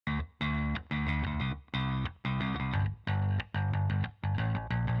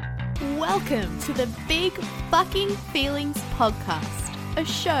Welcome to the Big Fucking Feelings Podcast, a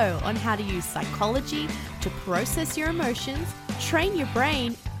show on how to use psychology to process your emotions, train your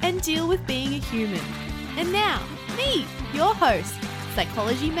brain, and deal with being a human. And now, me, your host,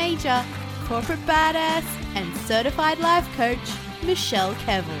 psychology major, corporate badass, and certified life coach, Michelle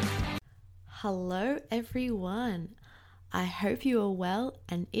Kevill. Hello, everyone. I hope you are well,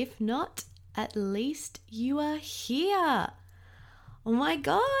 and if not, at least you are here. Oh my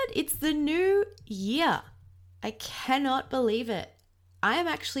God, it's the new year. I cannot believe it. I am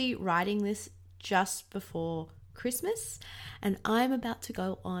actually writing this just before Christmas, and I'm about to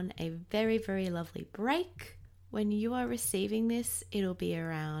go on a very, very lovely break. When you are receiving this, it'll be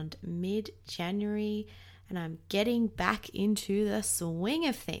around mid-January, and I'm getting back into the swing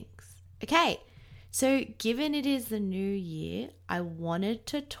of things. Okay, so given it is the new year, I wanted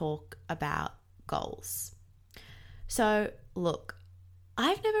to talk about goals. So look,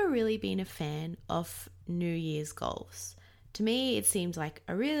 I've never really been a fan of New Year's goals. To me, it seems like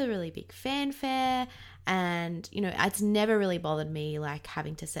a really, really big fanfare, and it's never really bothered me like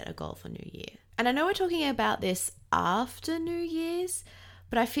having to set a goal for New Year. And I know we're talking about this after New Year's,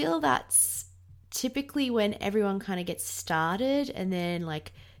 but I feel that's typically when everyone kind of gets started, and then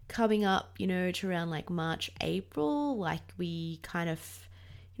like coming up, to around like March, April, like we kind of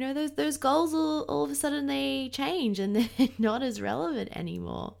those goals all of a sudden they change and they're not as relevant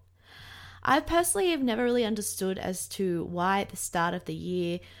anymore. I personally have never really understood as to why at the start of the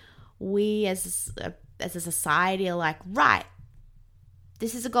year we as a society are like, right,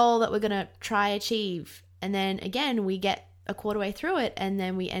 this is a goal that we're going to try achieve. And then again, we get a quarter way through it and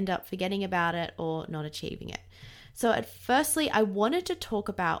then we end up forgetting about it or not achieving it. So firstly, I wanted to talk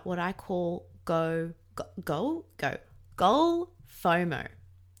about what I call goal FOMO.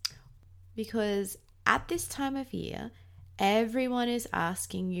 Because at this time of year, everyone is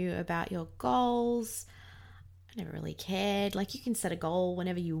asking you about your goals. I never really cared. Like, you can set a goal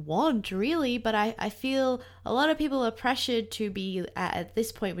whenever you want, really, but I feel a lot of people are pressured to be, at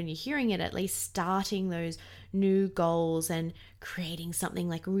this point when you're hearing it, at least starting those new goals and creating something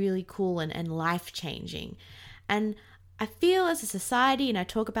like really cool and life-changing. And I feel as a society, and I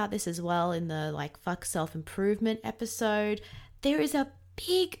talk about this as well in the like fuck self-improvement episode, there is a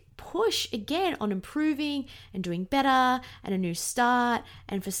big push again on improving and doing better and a new start.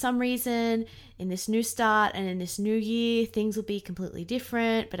 And for some reason, in this new start and in this new year, things will be completely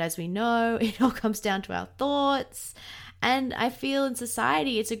different. But as we know, it all comes down to our thoughts. And I feel in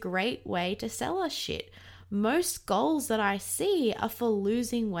society, it's a great way to sell us shit. Most goals that I see are for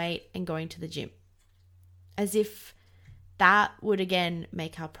losing weight and going to the gym. As if that would again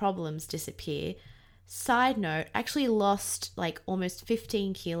make our problems disappear. Side note, I actually lost like almost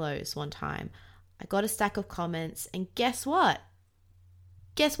 15 kilos one time. I got a stack of comments and guess what?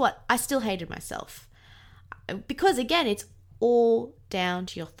 I still hated myself. Because again, it's all down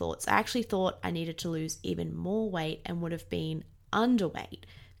to your thoughts. I actually thought I needed to lose even more weight and would have been underweight.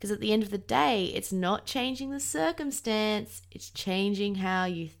 Because at the end of the day, it's not changing the circumstance, it's changing how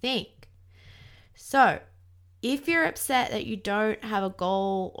you think. So, if you're upset that you don't have a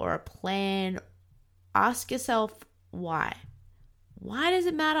goal or a plan, ask yourself why. Why does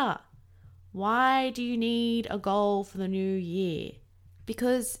it matter? Why do you need a goal for the new year?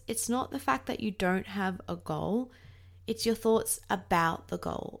 Because it's not the fact that you don't have a goal, it's your thoughts about the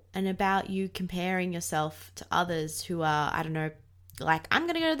goal and about you comparing yourself to others who are, I don't know, like I'm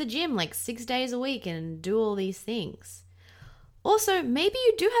going to go to the gym like 6 days a week and do all these things. Also, maybe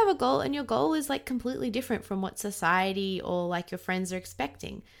you do have a goal and your goal is like completely different from what society or like your friends are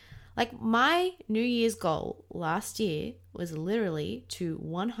expecting. Like my New Year's goal last year was literally to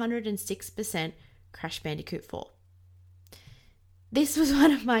 106% Crash Bandicoot 4. This was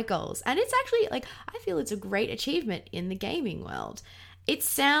one of my goals. And it's actually like, I feel it's a great achievement in the gaming world. It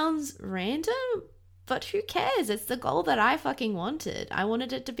sounds random, but who cares? It's the goal that I fucking wanted. I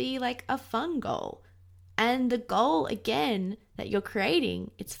wanted it to be like a fun goal. And the goal, again, that you're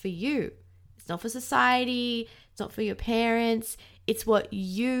creating, it's for you. It's not for society. It's not for your parents. It's what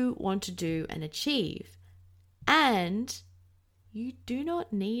you want to do and achieve. And you do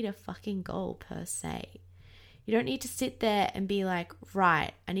not need a fucking goal per se. You don't need to sit there and be like,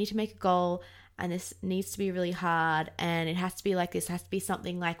 right, I need to make a goal and this needs to be really hard and it has to be like this. It has to be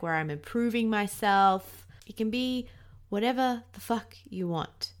something like where I'm improving myself. It can be whatever the fuck you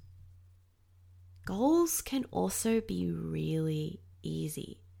want. Goals can also be really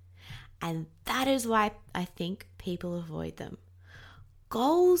easy. And that is why I think people avoid them.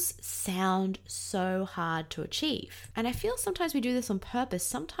 Goals sound so hard to achieve. And I feel sometimes we do this on purpose.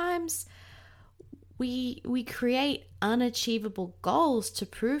 Sometimes We create unachievable goals to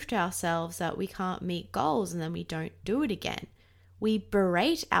prove to ourselves that we can't meet goals, and then we don't do it again. We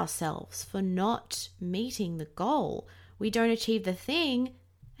berate ourselves for not meeting the goal. We don't achieve the thing,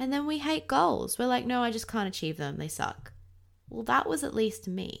 and then we hate goals. We're like, no, I just can't achieve them. They suck. Well, that was at least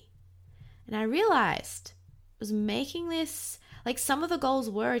me. And I realized I was making this, like, some of the goals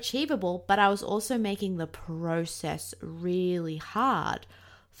were achievable, but I was also making the process really hard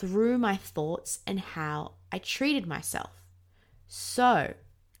through my thoughts and how I treated myself. So,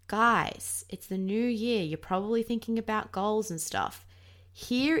 guys, it's the new year. You're probably thinking about goals and stuff.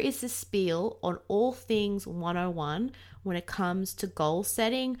 Here is the spiel on all things 101 when it comes to goal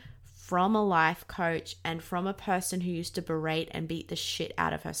setting from a life coach and from a person who used to berate and beat the shit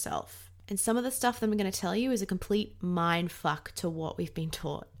out of herself. And some of the stuff that I'm going to tell you is a complete mind fuck to what we've been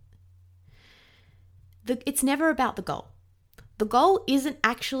taught. It's never about the goal. The goal isn't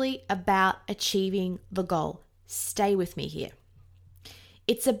actually about achieving the goal. Stay with me here.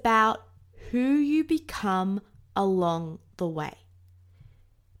 It's about who you become along the way.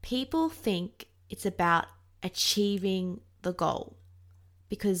 People think it's about achieving the goal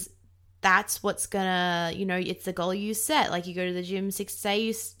because that's what's gonna, it's the goal you set. Like you go to the gym say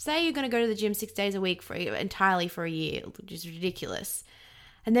you're gonna go to the gym 6 days a week entirely for a year, which is ridiculous.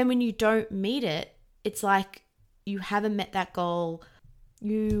 And then when you don't meet it, it's like you haven't met that goal.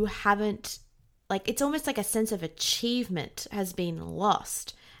 You haven't, like, it's almost like a sense of achievement has been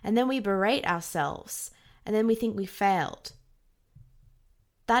lost. And then we berate ourselves and then we think we failed.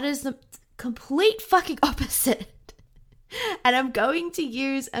 That is the complete fucking opposite. And I'm going to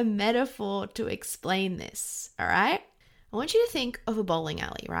use a metaphor to explain this, all right? I want you to think of a bowling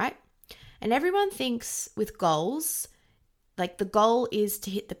alley, right? And everyone thinks with goals, like the goal is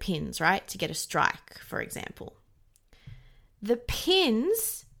to hit the pins, right? To get a strike, for example. The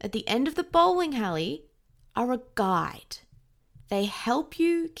pins at the end of the bowling alley are a guide. They help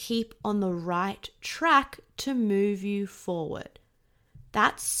you keep on the right track to move you forward.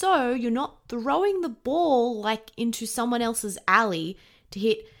 That's so you're not throwing the ball like into someone else's alley to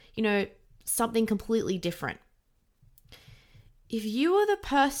hit, something completely different. If you are the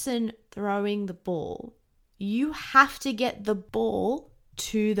person throwing the ball, you have to get the ball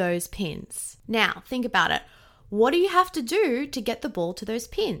to those pins. Now, think about it. What do you have to do to get the ball to those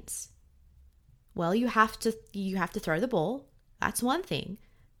pins? Well, you have to throw the ball. That's one thing.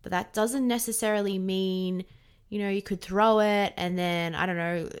 But that doesn't necessarily mean you could throw it and then, I don't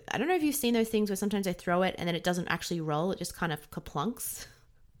know if you've seen those things where sometimes they throw it and then it doesn't actually roll. It just kind of kaplunks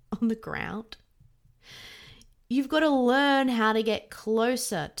on the ground. You've got to learn how to get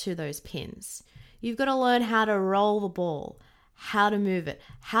closer to those pins. You've got to learn how to roll the ball, how to move it,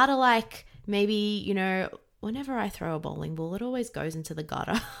 how to maybe, whenever I throw a bowling ball, it always goes into the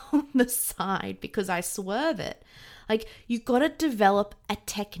gutter on the side because I swerve it. You've got to develop a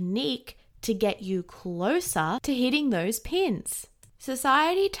technique to get you closer to hitting those pins.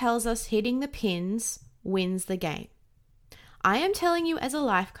 Society tells us hitting the pins wins the game. I am telling you as a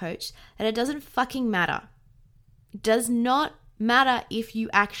life coach that it doesn't fucking matter. It does not matter if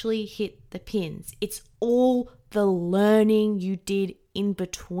you actually hit the pins. It's all the learning you did in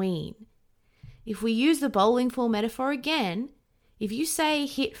between. If we use the bowling ball metaphor again, if you say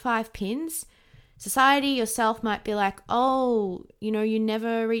hit 5 pins, society, yourself might be like, oh, you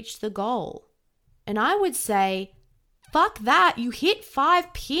never reached the goal. And I would say, fuck that, you hit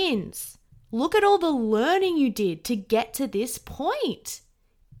 5 pins. Look at all the learning you did to get to this point.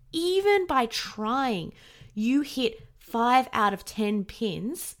 Even by trying, you hit 5 out of 10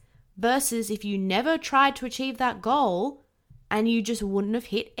 pins versus if you never tried to achieve that goal and you just wouldn't have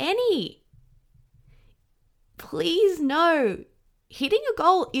hit any. Please know, hitting a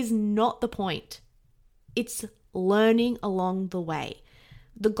goal is not the point. It's learning along the way.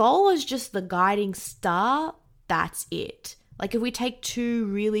 The goal is just the guiding star. That's it. If we take 2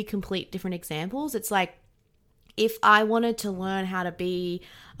 really complete different examples, it's like if I wanted to learn how to be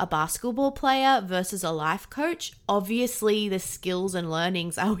a basketball player versus a life coach, obviously the skills and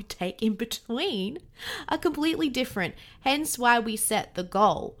learnings I would take in between are completely different. Hence why we set the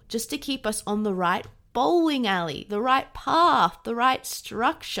goal, just to keep us on the right bowling alley, the right path, the right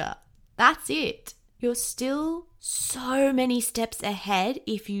structure. That's it. You're still so many steps ahead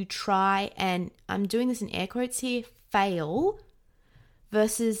if you try and, I'm doing this in air quotes here, fail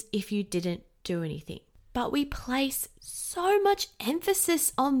versus if you didn't do anything. But we place so much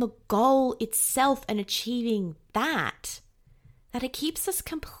emphasis on the goal itself and achieving that it keeps us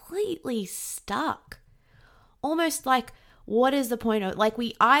completely stuck. Almost like, what is the point of,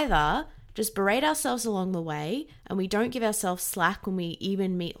 we either just berate ourselves along the way, and we don't give ourselves slack when we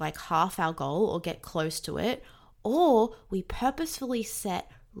even meet like half our goal or get close to it, or we purposefully set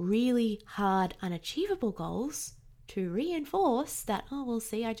really hard, unachievable goals to reinforce that, oh, well,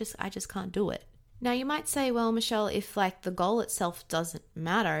 see, I just can't do it. Now, you might say, well, Michelle, if like the goal itself doesn't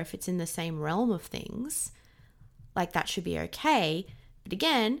matter, if it's in the same realm of things, like that should be okay. But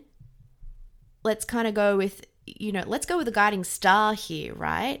again, let's kind of go with, let's go with the guiding star here,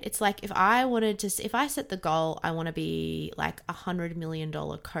 right? It's like if I set the goal, I want to be like $100 million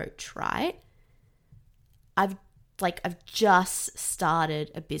coach, right? I've just started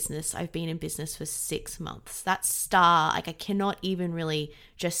a business. I've been in business for 6 months. That star, like I cannot even really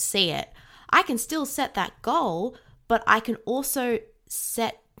just see it. I can still set that goal, but I can also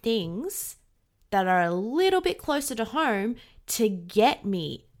set things that are a little bit closer to home to get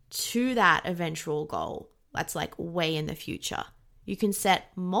me to that eventual goal. That's like way in the future. You can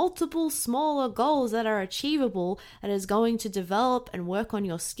set multiple smaller goals that are achievable, that is going to develop and work on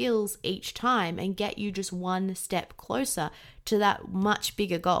your skills each time and get you just one step closer to that much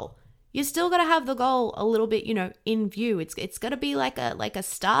bigger goal. You still got to have the goal a little bit, in view. It's got to be like a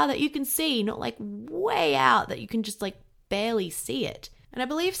star that you can see, not like way out that you can just like barely see it. And I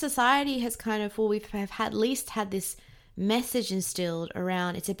believe society has we've at least had this message instilled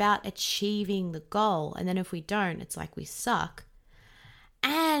around it's about achieving the goal. And then if we don't, it's like we suck.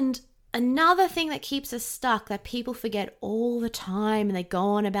 And another thing that keeps us stuck that people forget all the time, and they go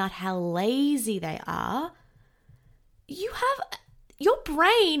on about how lazy they are, your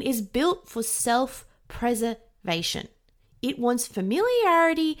brain is built for self-preservation. It wants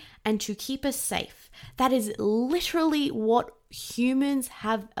familiarity and to keep us safe. That is literally what humans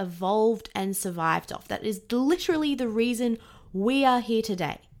have evolved and survived off. That is literally the reason we are here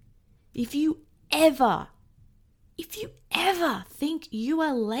today. If you ever think you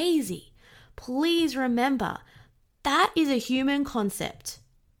are lazy, please remember that is a human concept.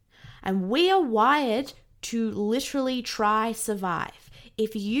 And we are wired to literally try survive.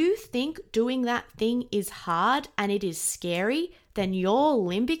 If you think doing that thing is hard and it is scary, then your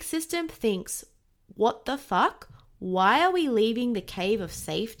limbic system thinks, what the fuck? Why are we leaving the cave of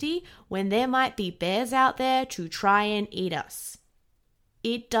safety when there might be bears out there to try and eat us?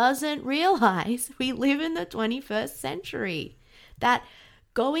 It doesn't realize we live in the 21st century, that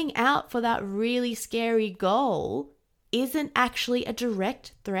going out for that really scary goal isn't actually a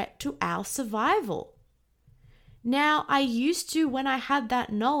direct threat to our survival. Now, I used to, when I had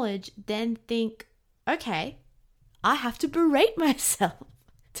that knowledge, then think, okay, I have to berate myself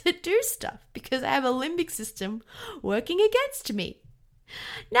to do stuff because I have a limbic system working against me.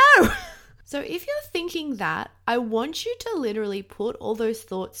 No! So if you're thinking that, I want you to literally put all those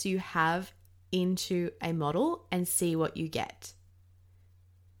thoughts you have into a model and see what you get.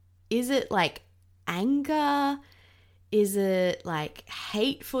 Is it like anger? Is it like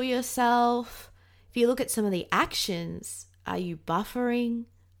hate for yourself? If you look at some of the actions, are you buffering?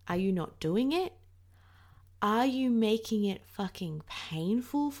 Are you not doing it? Are you making it fucking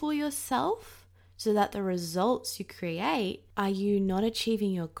painful for yourself so that the results you create, are you not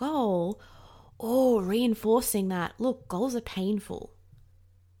achieving your goal or reinforcing that, look, goals are painful?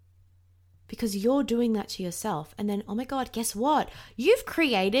 Because you're doing that to yourself. And then, oh my God, guess what? You've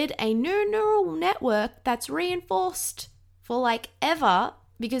created a new neural network that's reinforced for like ever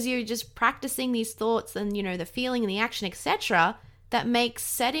because you're just practicing these thoughts and, the feeling and the action, etc., that makes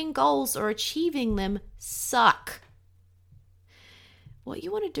setting goals or achieving them suck. What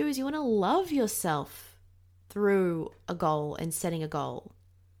you want to do is you want to love yourself through a goal and setting a goal.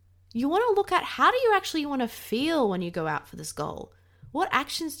 You want to look at how do you actually want to feel when you go out for this goal? What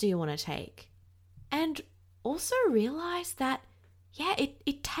actions do you want to take? And also realize that,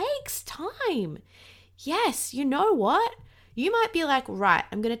 it takes time. Yes, you know what? You might be like, right,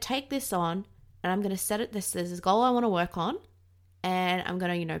 I'm going to take this on and I'm going to set it, there's this goal I want to work on, and I'm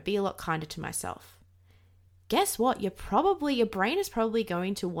going to, be a lot kinder to myself. Guess what? Your brain is probably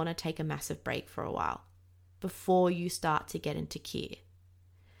going to want to take a massive break for a while before you start to get into gear.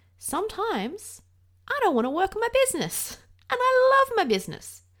 Sometimes I don't want to work on my business, and I love my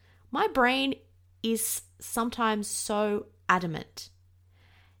business. My brain is sometimes so adamant.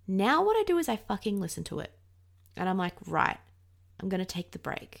 Now what I do is I fucking listen to it. And I'm like, right, I'm going to take the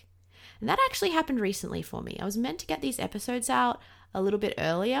break. And that actually happened recently for me. I was meant to get these episodes out a little bit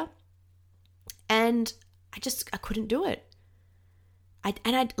earlier, and I couldn't do it.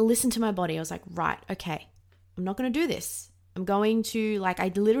 I listened to my body. I was like, right, okay, I'm not going to do this. I'm going to,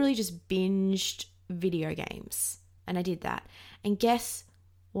 I literally just binged video games, and I did that. And guess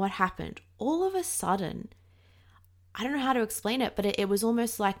what happened? All of a sudden, I don't know how to explain it, but it was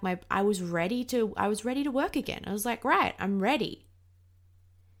almost like I was ready to work again. I was like, right, I'm ready.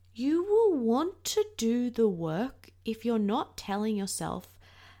 You will want to do the work if you're not telling yourself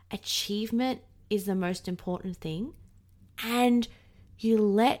achievement is the most important thing, and you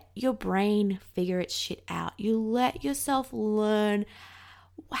let your brain figure its shit out. You let yourself learn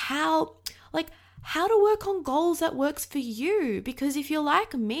how to work on goals that works for you. Because if you're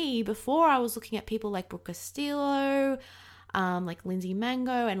like me, before I was looking at people like Brooke Castillo, like Lindsay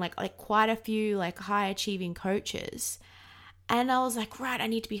Mango, and like quite a few like high achieving coaches. And I was like, right, I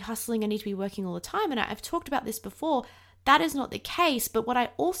need to be hustling. I need to be working all the time. And I've talked about this before. That is not the case. But what I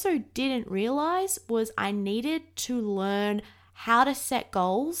also didn't realize was I needed to learn how to set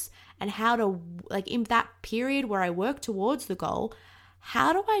goals and how to, like in that period where I work towards the goal,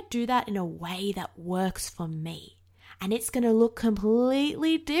 how do I do that in a way that works for me? And it's going to look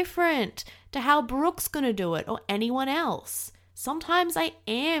completely different to how Brooke's going to do it or anyone else. Sometimes I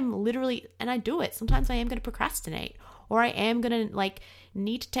am literally, and I do it, sometimes I am going to procrastinate, or I am going to like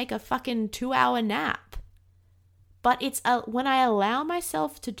need to take a fucking 2-hour nap. But it's when I allow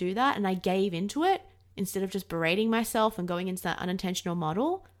myself to do that and I gave into it, instead of just berating myself and going into that unintentional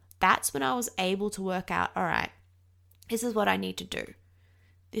model, that's when I was able to work out, all right, this is what I need to do.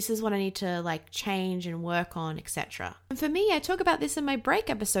 This is what I need to like change and work on, etc. And for me, I talk about this in my break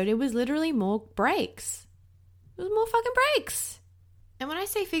episode. It was literally more breaks. It was more fucking breaks. And when I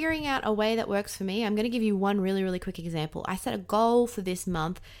say figuring out a way that works for me, I'm going to give you one really, really quick example. I set a goal for this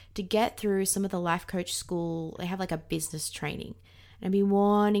month to get through some of the life coach school. They have like a business training. And I've been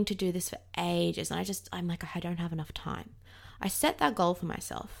wanting to do this for ages. And I'm like, I don't have enough time. I set that goal for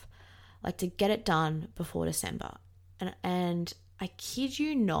myself, like to get it done before December. And I kid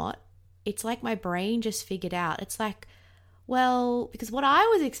you not, it's like my brain just figured out. It's like, well, because what I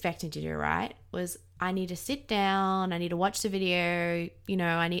was expecting to do, right, was I need to sit down, I need to watch the video,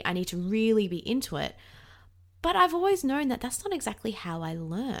 I need to really be into it. But I've always known that that's not exactly how I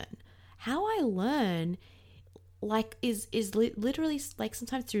learn. How I learn like is literally like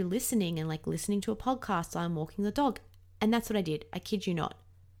sometimes through listening and like listening to a podcast while I'm walking the dog. And that's what I did. I kid you not.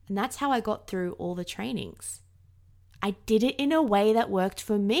 And that's how I got through all the trainings. I did it in a way that worked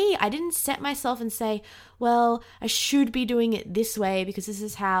for me. I didn't set myself and say, well, I should be doing it this way because this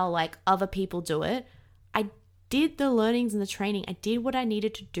is how like other people do it. I did the learnings and the training. I did what I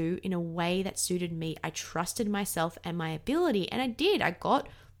needed to do in a way that suited me. I trusted myself and my ability, and I did. I got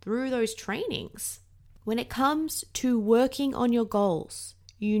through those trainings. When it comes to working on your goals,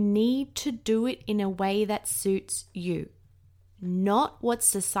 you need to do it in a way that suits you, not what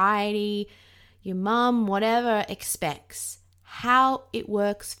society, your mum, whatever expects, how it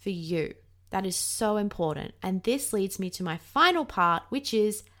works for you. That is so important. And this leads me to my final part, which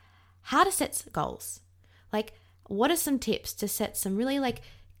is how to set goals. Like, what are some tips to set some really like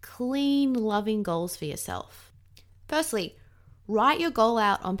clean, loving goals for yourself? Firstly, write your goal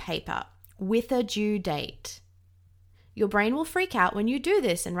out on paper with a due date. Your brain will freak out when you do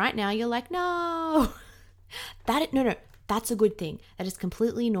this. And right now you're like, no, no. That's a good thing. That is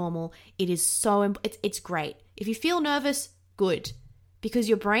completely normal. It is so, it's great. If you feel nervous, good. Because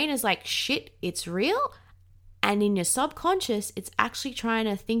your brain is like, shit, it's real. And in your subconscious, it's actually trying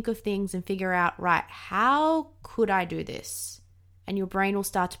to think of things and figure out, right, how could I do this? And your brain will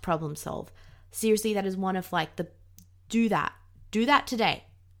start to problem solve. Seriously, that is one of like do that today.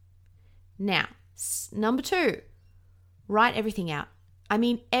 Now, number 2, write everything out. I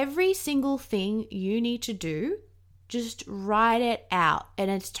mean, every single thing you need to do, just write it out, and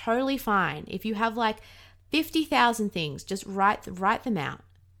it's totally fine. If you have like 50,000 things, just write them out.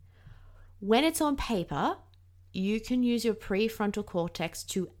 When it's on paper, you can use your prefrontal cortex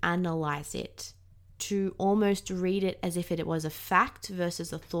to analyze it, to almost read it as if it was a fact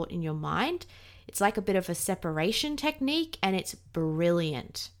versus a thought in your mind. It's like a bit of a separation technique, and it's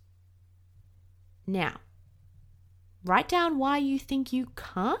brilliant. Now, write down why you think you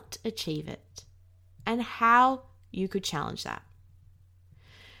can't achieve it and how you could challenge that.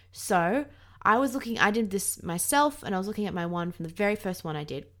 So I did this myself, and I was looking at my one from the very first one I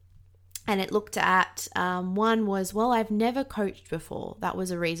did. And it looked at, one was, well, I've never coached before. That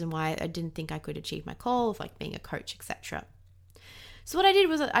was a reason why I didn't think I could achieve my goal of like being a coach, etc. So what I did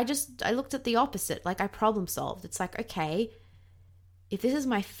was I looked at the opposite, like I problem solved. It's like, okay, if this is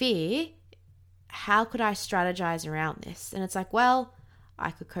my fear, how could I strategize around this? And it's like, well,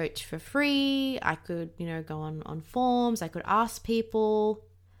 I could coach for free. I could, go on forums. I could ask people.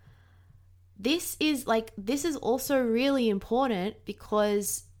 This is also really important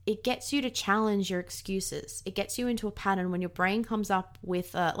because it gets you to challenge your excuses. It gets you into a pattern when your brain comes up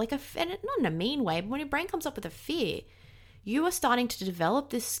with not in a mean way, but when your brain comes up with a fear, you are starting to develop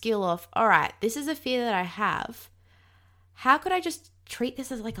this skill of, all right, this is a fear that I have. How could I just treat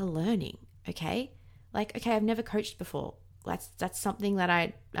this as like a learning? Okay. Like, okay, I've never coached before. That's something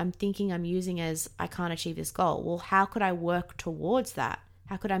that I'm thinking I'm using as I can't achieve this goal. Well, how could I work towards that?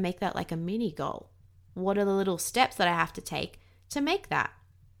 How could I make that like a mini goal? What are the little steps that I have to take to make that?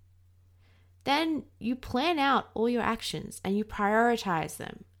 Then you plan out all your actions and you prioritize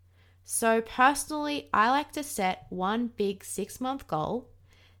them. So personally, I like to set one big 6-month goal,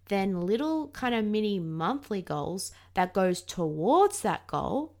 then little kind of mini monthly goals that goes towards that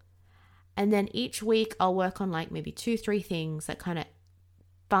goal. And then each week I'll work on like maybe 2-3 things that kind of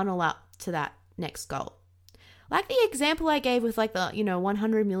funnel up to that next goal. Like the example I gave with like the,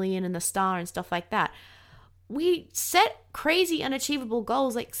 100 million and the star and stuff like that. We set crazy unachievable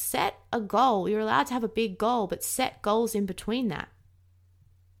goals, like set a goal. You're allowed to have a big goal, but set goals in between that.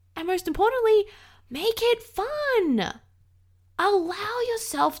 And most importantly, make it fun. Allow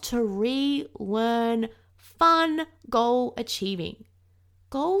yourself to relearn fun goal achieving.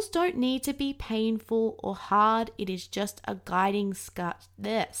 Goals don't need to be painful or hard. It is just a guiding star.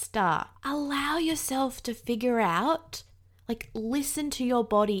 Allow yourself to figure out, listen to your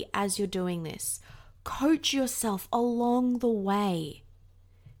body as you're doing this. Coach yourself along the way.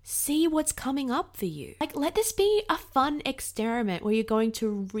 See what's coming up for you. Let this be a fun experiment where you're going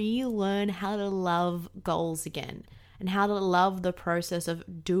to relearn how to love goals again and how to love the process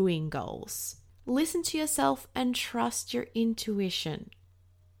of doing goals. Listen to yourself and trust your intuition.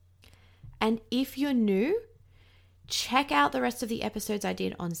 And if you're new, check out the rest of the episodes I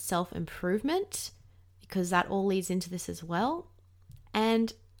did on self-improvement because that all leads into this as well.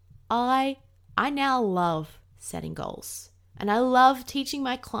 And I now love setting goals. And I love teaching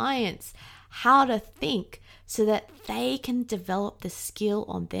my clients how to think so that they can develop the skill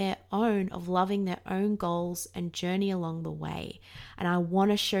on their own of loving their own goals and journey along the way. And I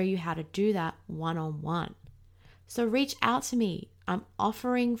want to show you how to do that one-on-one. So reach out to me. I'm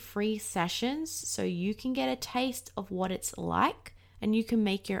offering free sessions so you can get a taste of what it's like and you can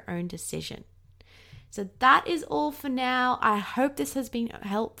make your own decision. So that is all for now. I hope this has been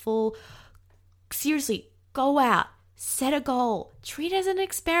helpful. Seriously, go out, set a goal, treat it as an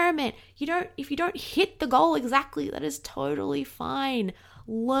experiment. If you don't hit the goal exactly, that is totally fine.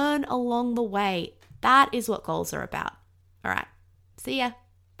 Learn along the way. That is what goals are about. All right. See ya.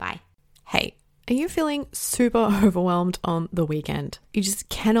 Bye. Hey, are you feeling super overwhelmed on the weekend? You just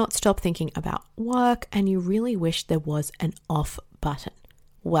cannot stop thinking about work and you really wish there was an off button.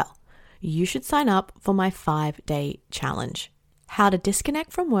 Well, you should sign up for my 5-day challenge. How to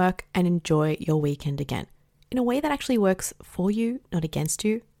disconnect from work and enjoy your weekend again in a way that actually works for you, not against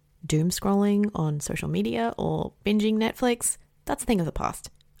you. Doom scrolling on social media or binging Netflix, that's a thing of the past.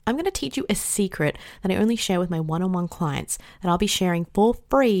 I'm going to teach you a secret that I only share with my one-on-one clients that I'll be sharing for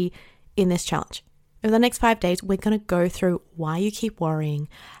free in this challenge. Over the next 5 days, we're going to go through why you keep worrying,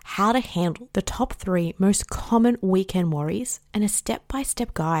 how to handle the top 3 most common weekend worries, and a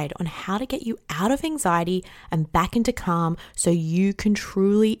step-by-step guide on how to get you out of anxiety and back into calm so you can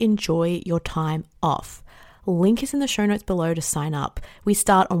truly enjoy your time off. Link is in the show notes below to sign up. We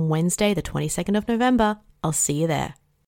start on Wednesday, the 22nd of November. I'll see you there.